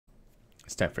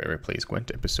It's time for Eric Plays Gwent,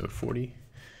 episode 40.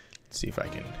 Let's see if I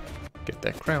can get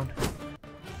that crown.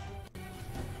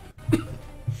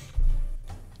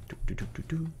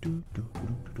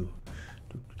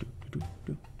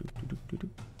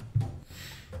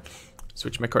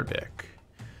 Switch my card back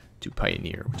to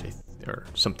Pioneer, which or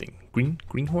something.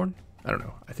 Greenhorn? I don't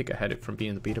know. I think I had it from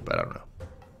being in the beta, but I don't know.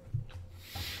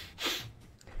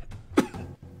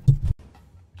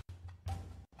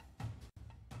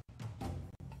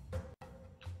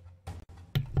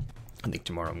 I think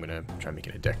tomorrow I'm gonna try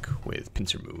making a deck with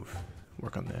Pincer Move.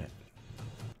 Work on that.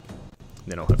 And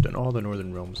then I'll have done all the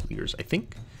Northern Realms leaders, I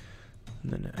think.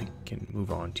 And then I can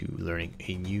move on to learning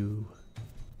a new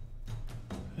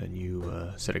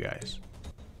set of guys.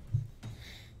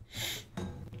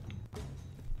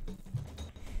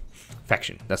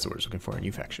 Faction. That's the word I was looking for. A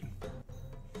new faction.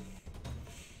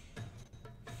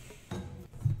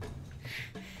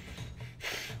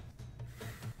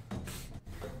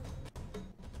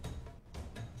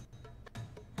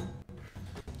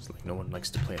 It's like no one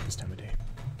likes to play at this time of day.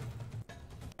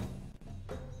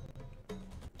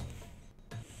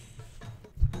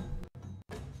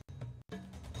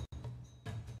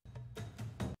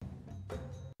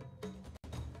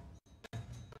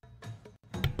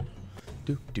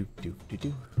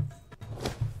 Do.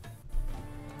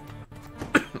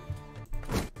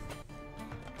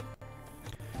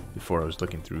 Before I was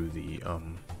looking through the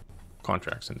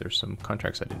contracts, and there's some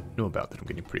contracts I didn't know about that I'm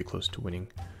getting pretty close to winning.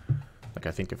 Like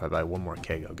I think if I buy one more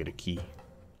keg, I'll get a key.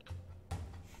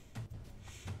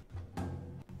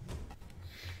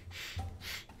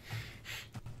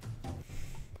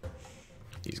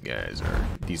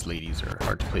 These ladies are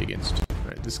hard to play against.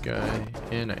 Alright, this guy,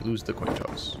 and I lose the coin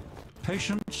toss.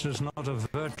 Patience is not a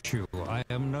virtue I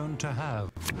am known to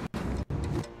have.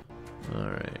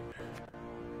 Alright.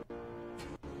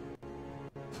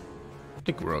 I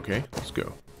think we're okay. Let's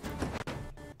go.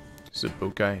 Is it a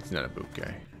boat guy? It's not a boat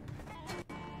guy.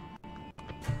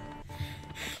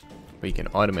 But he can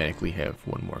automatically have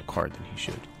one more card than he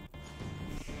should.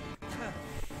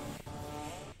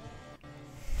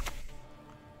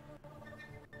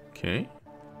 Okay.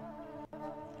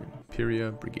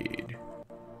 Imperia Brigade.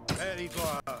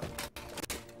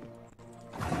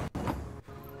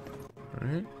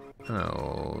 Alright.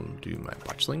 I'll do my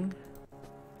botchling.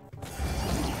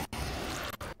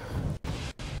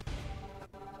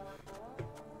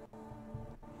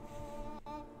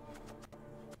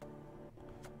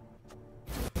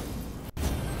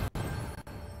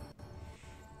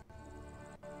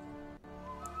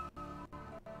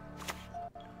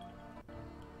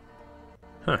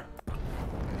 Huh.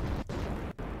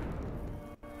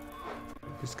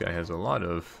 This guy has a lot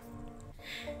of...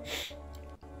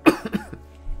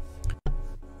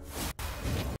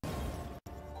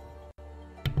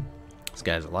 This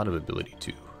guy has a lot of ability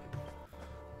to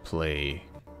play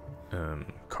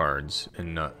cards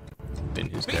and not in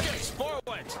his deck.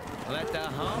 Let the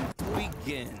hump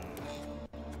begin.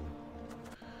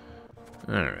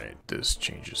 Alright, this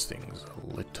changes things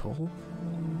a little.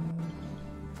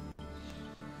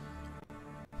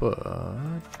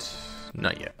 But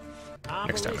not yet.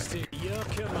 Next time, I think.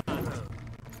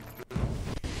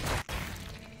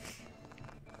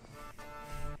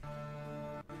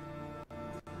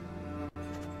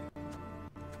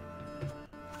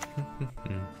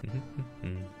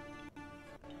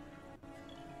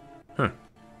 Huh.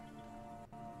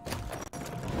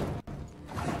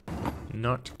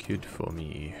 Not good for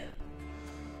me.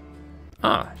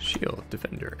 Ah, shield,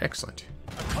 defender, excellent.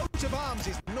 A coat of arms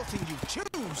is nothing you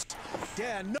choose.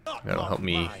 Dare not. That'll help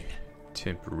me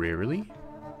temporarily.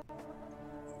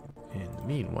 In the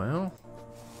meanwhile,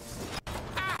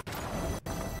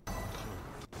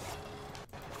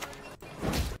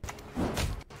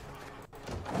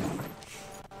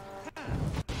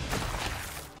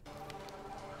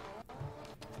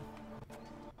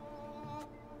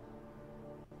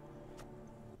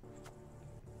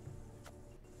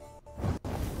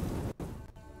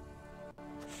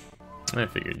 I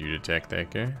figured you'd attack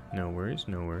that guy. No worries,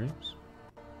 no worries.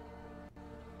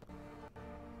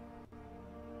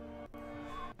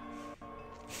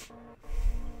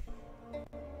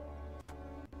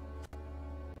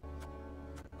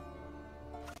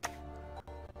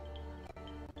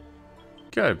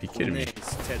 Gotta be kidding me.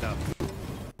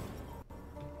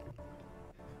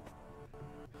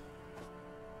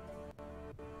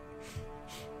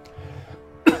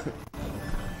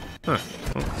 Huh.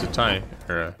 Well, it's a tie,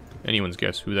 or anyone's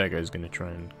guess who that guy's gonna try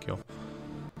and kill.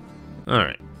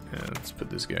 Alright, let's put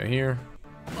this guy here.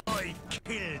 I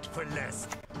killed for less.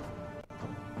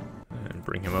 And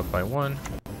bring him up by one.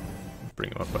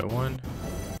 Bring him up by one.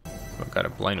 I've got a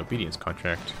blind obedience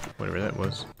contract, whatever that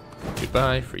was.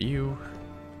 Goodbye for you.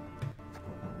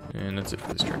 And that's it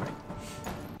for this turn.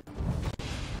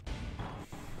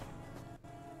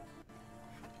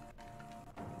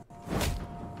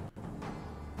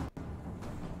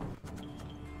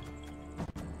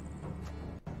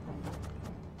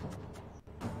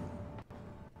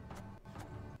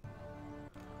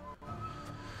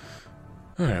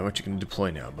 Alright, what you gonna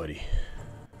deploy now, buddy?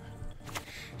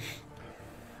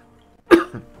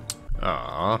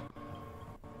 Ah,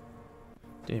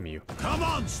 damn you. Come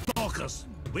on, stalkers!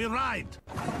 We ride!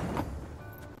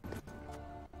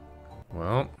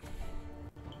 Well.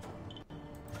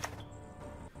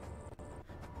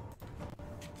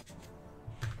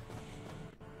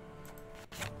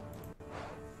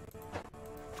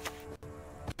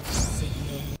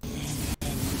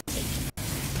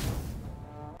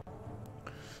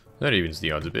 That evens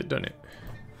the odds a bit, doesn't it?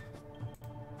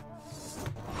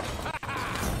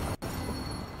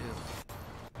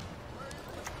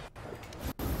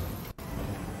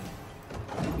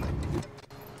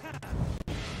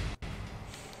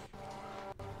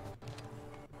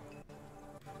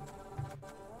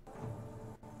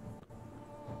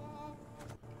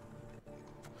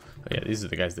 Oh, yeah, these are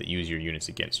the guys that use your units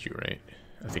against you, right?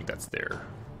 I think that's their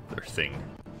thing.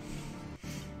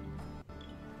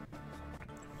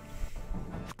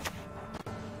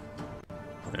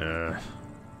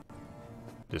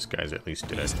 This guy's at least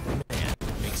dead.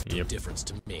 Makes no difference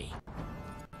to me.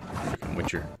 Freaking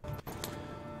Witcher.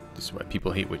 This is why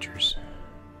people hate Witchers.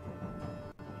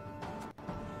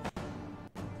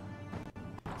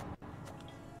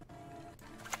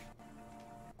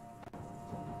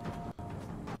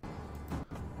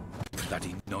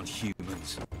 Bloody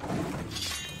non-humans.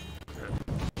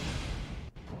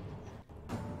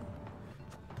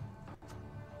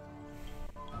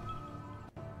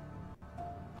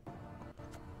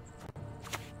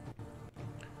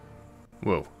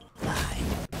 Whoa.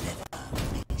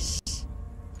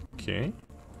 Okay.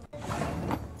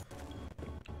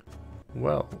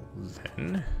 Well,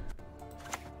 then,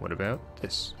 what about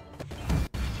this?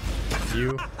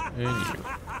 You and you.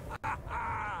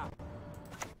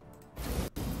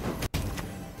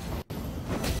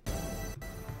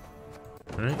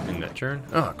 Alright, in that turn.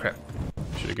 Oh, crap.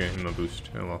 Should have given him a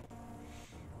boost. Oh well.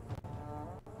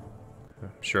 I'm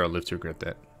sure I'll live to regret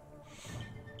that.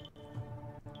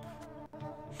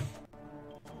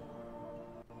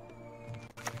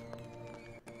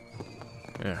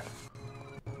 Yeah.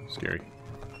 Scary.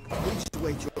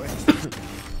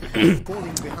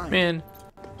 Man,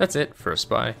 that's it for a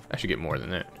spy. I should get more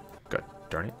than that. God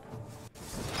darn it.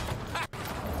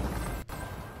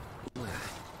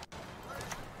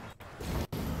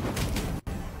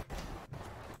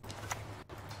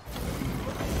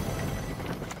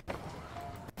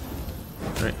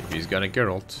 Alright, if he's got a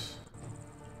Geralt,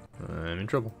 I'm in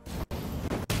trouble.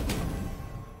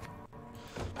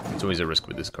 It's always a risk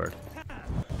with this card.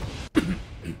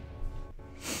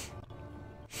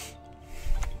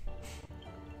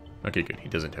 Okay, good. He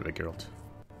doesn't have a Geralt.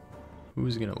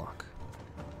 Who's gonna lock?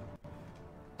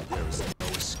 There is no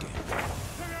escape.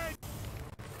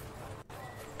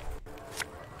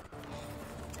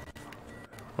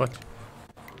 What?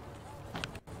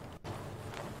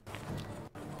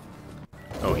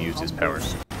 Oh, he used his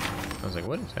powers. I was like,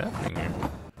 what is happening here?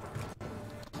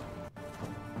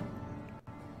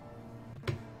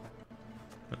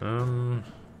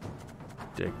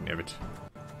 Dagnabbit.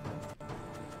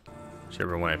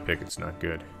 Whichever one I pick, it's not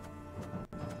good.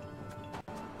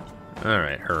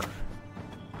 Alright, her.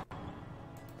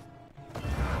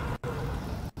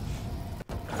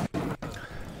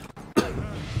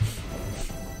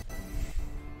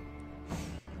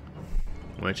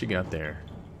 What you got there?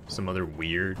 Some other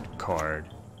weird card.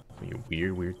 A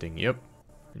weird thing. Yep.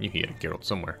 And you can get a Geralt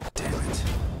somewhere. Damn it.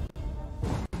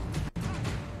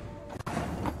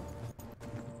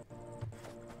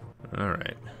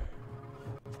 Alright.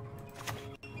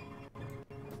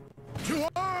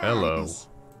 Hello.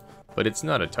 But it's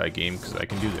not a tie game because I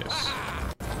can do this.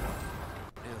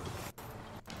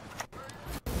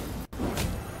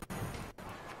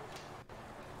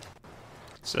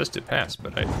 It says to pass,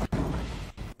 but I...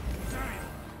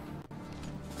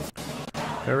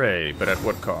 Hooray, but at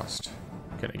what cost?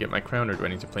 Can I get my crown or do I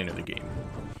need to play another game?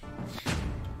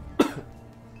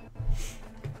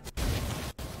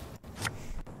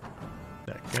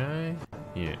 That guy?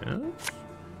 Yeah.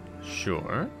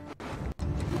 Sure.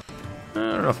 I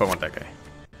don't know if I want that guy.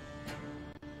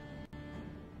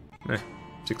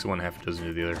 6 of one, half a dozen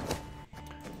of the other.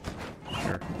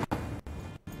 Sure.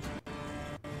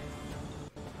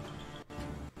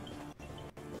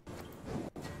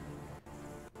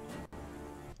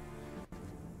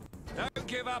 Don't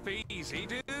give up easy,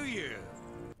 do you?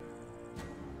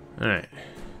 Alright.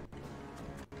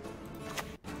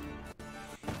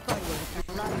 Forward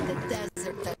along the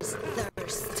desert, there's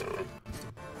thirst.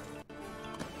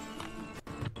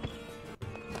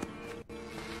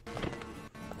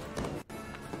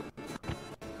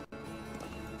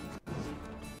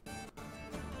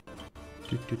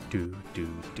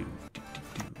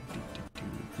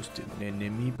 Boost an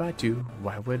enemy by 2.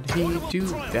 Why would he do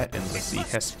that endlessly?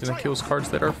 Heston kills cards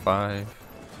that are 5.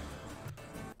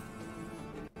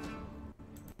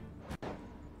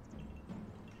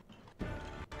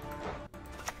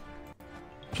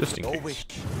 Just in Your case. wish,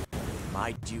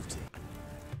 my duty.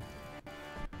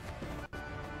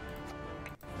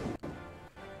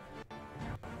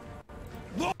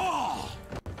 War!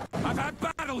 I've had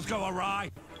battles go awry,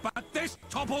 but this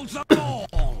topples them all!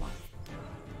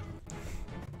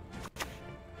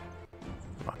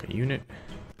 Lock a unit.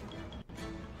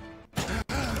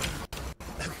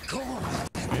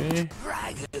 Okay.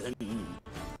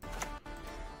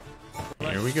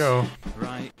 Here we go.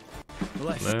 Right,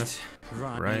 left, Left,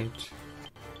 right. right.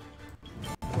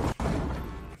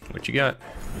 What you got?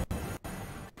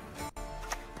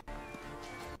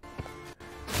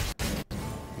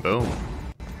 Boom.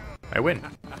 I win.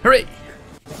 Hooray!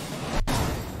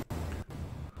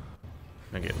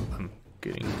 I'm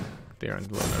getting there on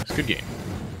the low notes. Good game.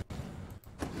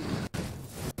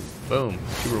 Boom.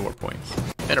 2 reward points.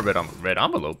 And a red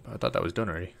envelope. I thought that was done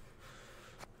already.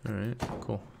 Alright,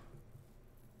 cool.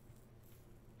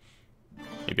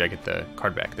 Maybe I get the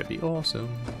card back. That'd be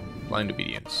awesome. Blind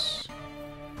obedience.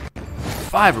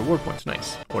 5 reward points.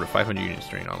 Nice. Order 500 units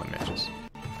during online matches.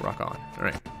 Rock on.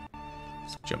 Alright.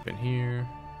 Let's jump in here.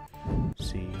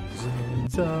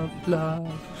 Seasons of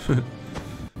love.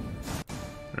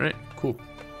 Alright, cool.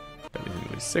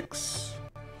 Everything was 6.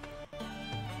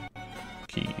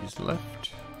 Keys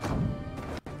left.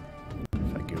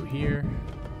 If I go here.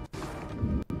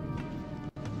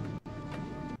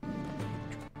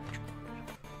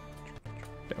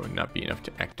 That would not be enough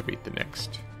to activate the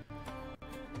next.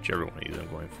 Whichever one of these I'm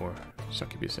going for.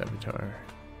 Succubus Avatar.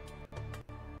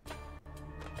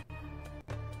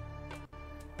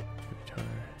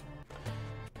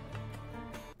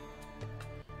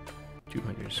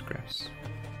 200 scraps.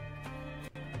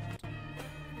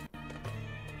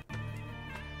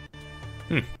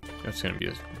 That's gonna be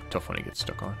a tough one to get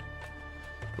stuck on.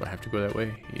 Do I have to go that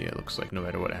way? Yeah, it looks like no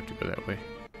matter what I have to go that way.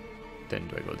 Then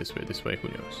do I go this way? Who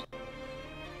knows?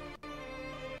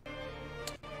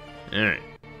 Alright.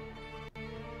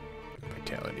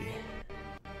 Vitality.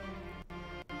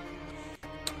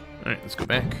 Alright, let's go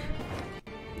back.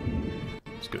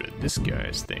 Let's go to this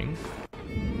guy's thing.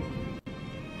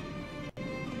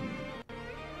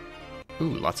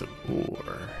 Ooh, lots of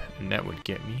ore. And that would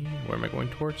get me... Where am I going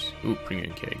towards? Ooh,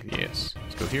 premium keg. Yes.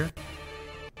 Let's go here.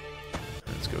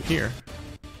 Let's go here.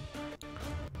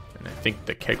 And I think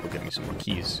the keg will get me some more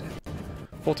keys.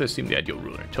 Volta seemed the ideal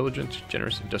ruler. Intelligent,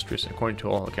 generous, industrious, and according to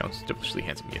all accounts, devilishly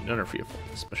handsome, yet none are free of fault,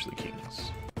 especially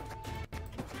kings.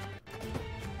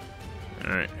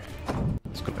 Alright.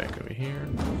 Let's go back over here.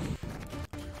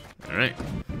 Alright.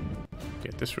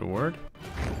 Get this reward.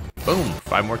 Boom!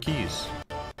 5 more keys.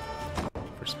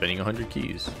 For spending 100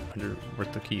 keys. 100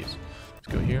 worth of keys. Let's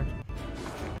go here.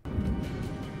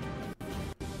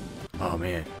 Oh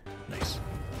man. Nice.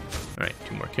 Alright,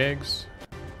 2 more kegs.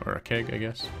 Or a keg, I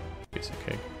guess. Basic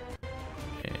keg.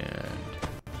 And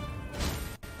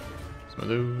some of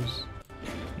those.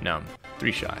 Now I'm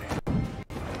 3 shy.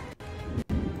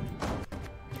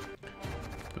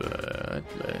 But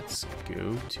let's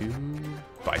go to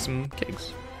buy some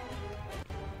kegs.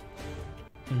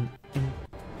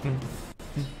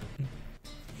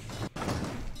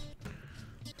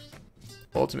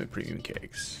 Ultimate premium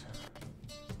kegs.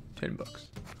 $10.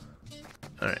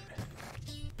 Alright.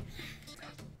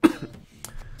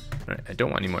 Alright, I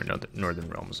don't want any more Northern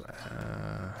Realms. Alright,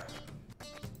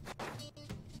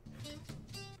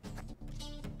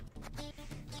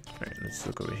 let's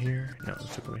look over here. No,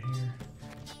 let's look over here.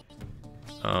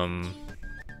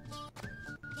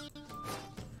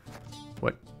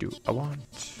 What do I want?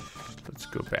 Let's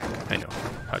go back. I know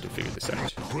how to figure this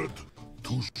out. Bread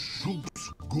to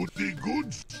soups, goody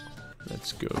goods.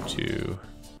 Let's go to...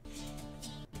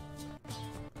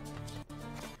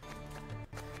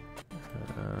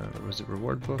 was it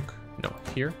reward book? No,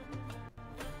 here.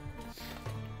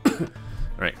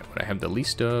 Alright, what I have the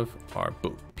least of are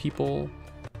boat people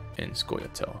and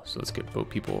Scoia'tael. So let's get boat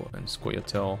people and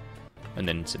Scoia'tael, and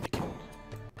then syndicate.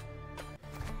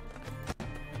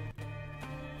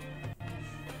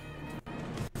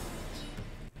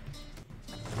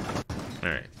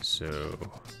 Alright, so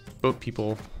boat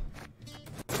people.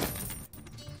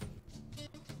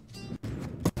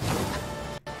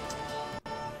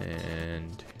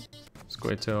 And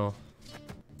Squirtle.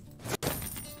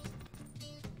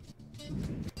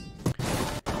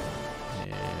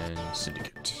 And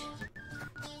Syndicate.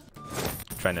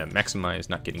 Trying to maximize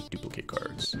not getting duplicate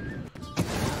cards. Right.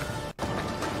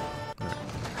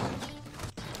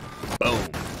 Boom!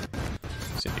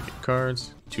 Syndicate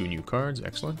cards. 2 new cards.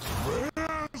 Excellent.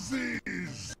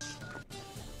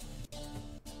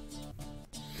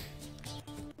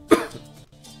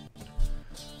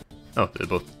 Oh, they're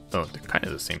both. Oh, they're kind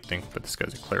of the same thing, but this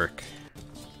guy's a cleric.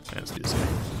 Let's do this guy.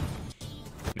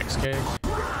 Next keg.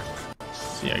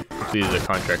 See, I completed the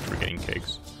contract for getting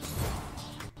kegs.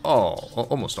 Oh,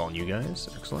 almost all new guys.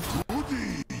 Excellent. A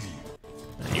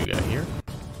new guy here.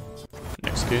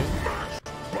 Next keg.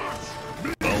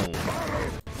 Boom.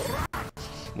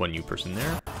 1 new person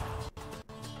there.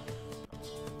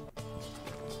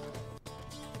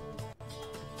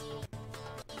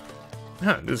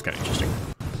 Huh, this is kind of interesting.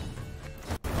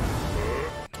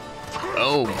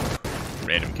 Oh,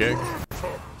 random keg.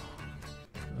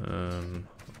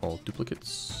 All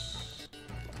duplicates.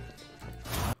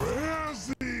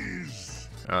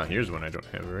 Ah, here's one I don't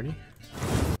have already.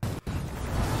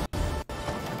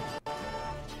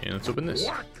 And let's open this.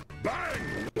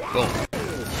 Boom.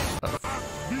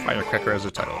 Firecracker as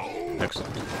a title.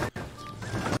 Excellent.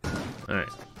 Alright,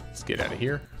 let's get out of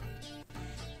here.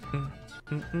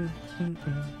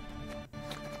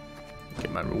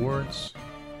 Get my rewards.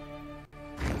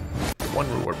 1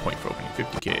 reward point for opening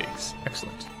 50 kegs.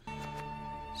 Excellent.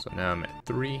 So now I'm at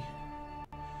 3.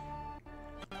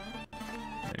 I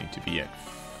need to be at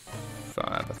 5,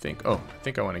 I think. Oh, I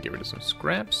think I want to get rid of some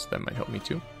scraps. That might help me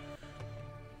too.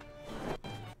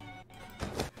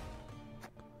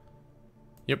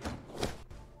 Yep.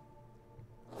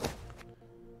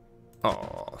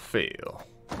 Oh, fail.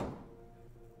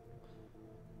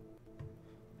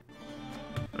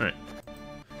 Alright.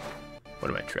 What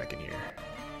am I tracking here?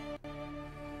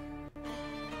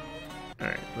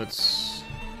 Alright, let's...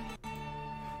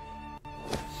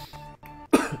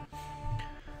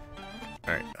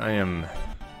 Alright, I am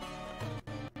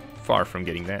far from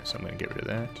getting that, so I'm going to get rid of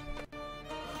that.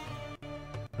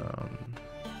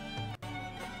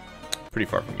 Pretty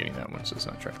far from getting that one, so let's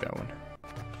not track that one.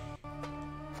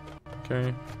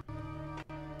 Okay.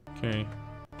 Okay.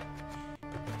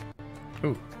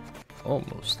 Ooh,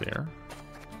 almost there.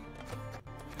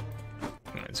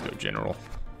 Let's go general.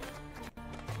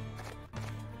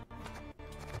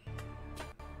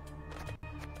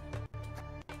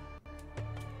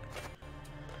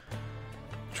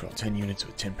 Control 10 units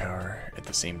with 10 power at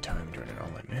the same time during an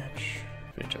online match.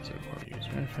 Finish has more use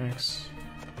artifacts.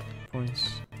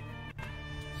 Points.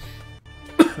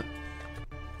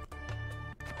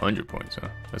 100 points, huh?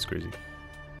 That's crazy.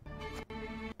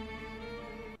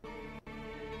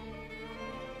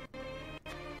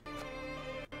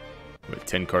 With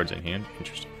 10 cards in hand?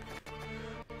 Interesting.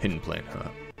 Hidden plan, huh?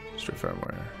 Straight fire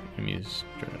wire. Enemies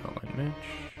during an online match.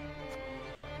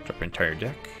 Drop your entire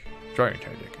deck. Draw your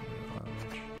entire deck in an online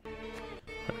match.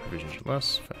 5 provisions or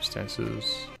less. 5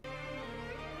 stances.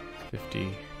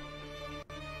 50.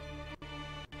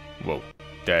 Whoa.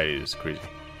 That is crazy.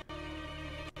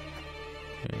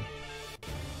 Okay.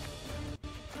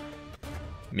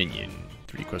 Minion.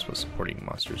 3 quests while supporting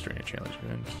monsters during a challenge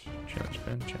event. Challenge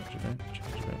event, challenge event,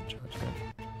 challenge event, challenge event.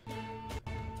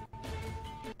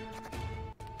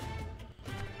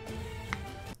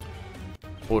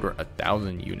 Order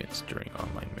 1,000 units during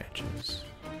online matches.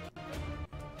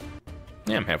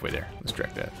 Yeah, I'm halfway there. Let's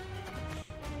track that.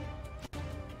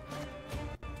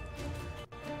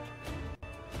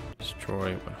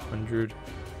 Destroy 100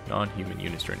 non-human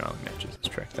units during online matches. Let's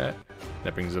track that.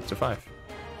 That brings us up to 5.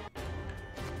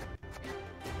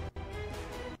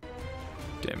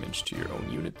 Damage to your own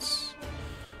units.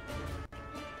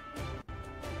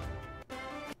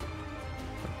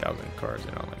 1,000 cards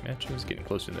in online matches. Getting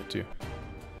close to that too.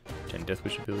 10 Death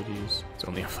Wish abilities. It's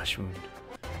only a flesh wound.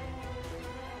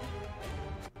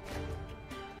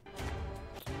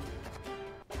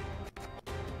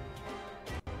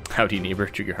 Howdy neighbor.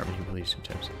 Trigger harmony abilities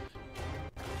sometimes.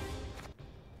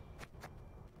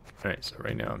 Alright, so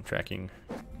right now I'm tracking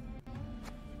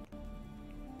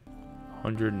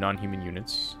 100 non-human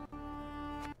units.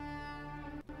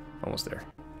 Almost there.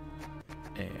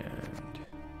 And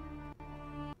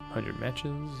 100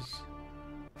 matches.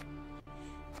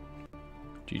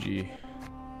 GG.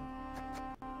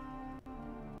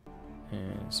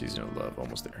 And Season of Love,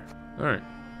 almost there. Alright,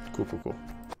 cool, cool, cool.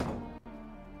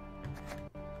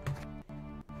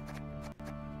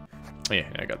 Oh yeah,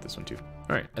 I got this one too.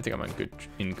 All right, I think I'm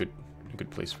in a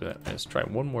good place for that. Let's try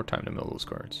one more time to mill those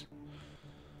cards.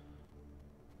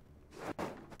 I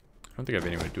don't think I've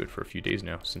been able to do it for a few days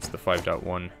now since the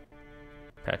 5.1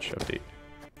 patch update.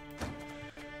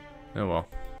 Oh well.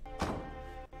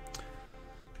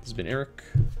 This has been Eric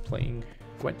playing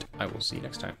Gwent. I will see you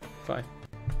next time. Bye.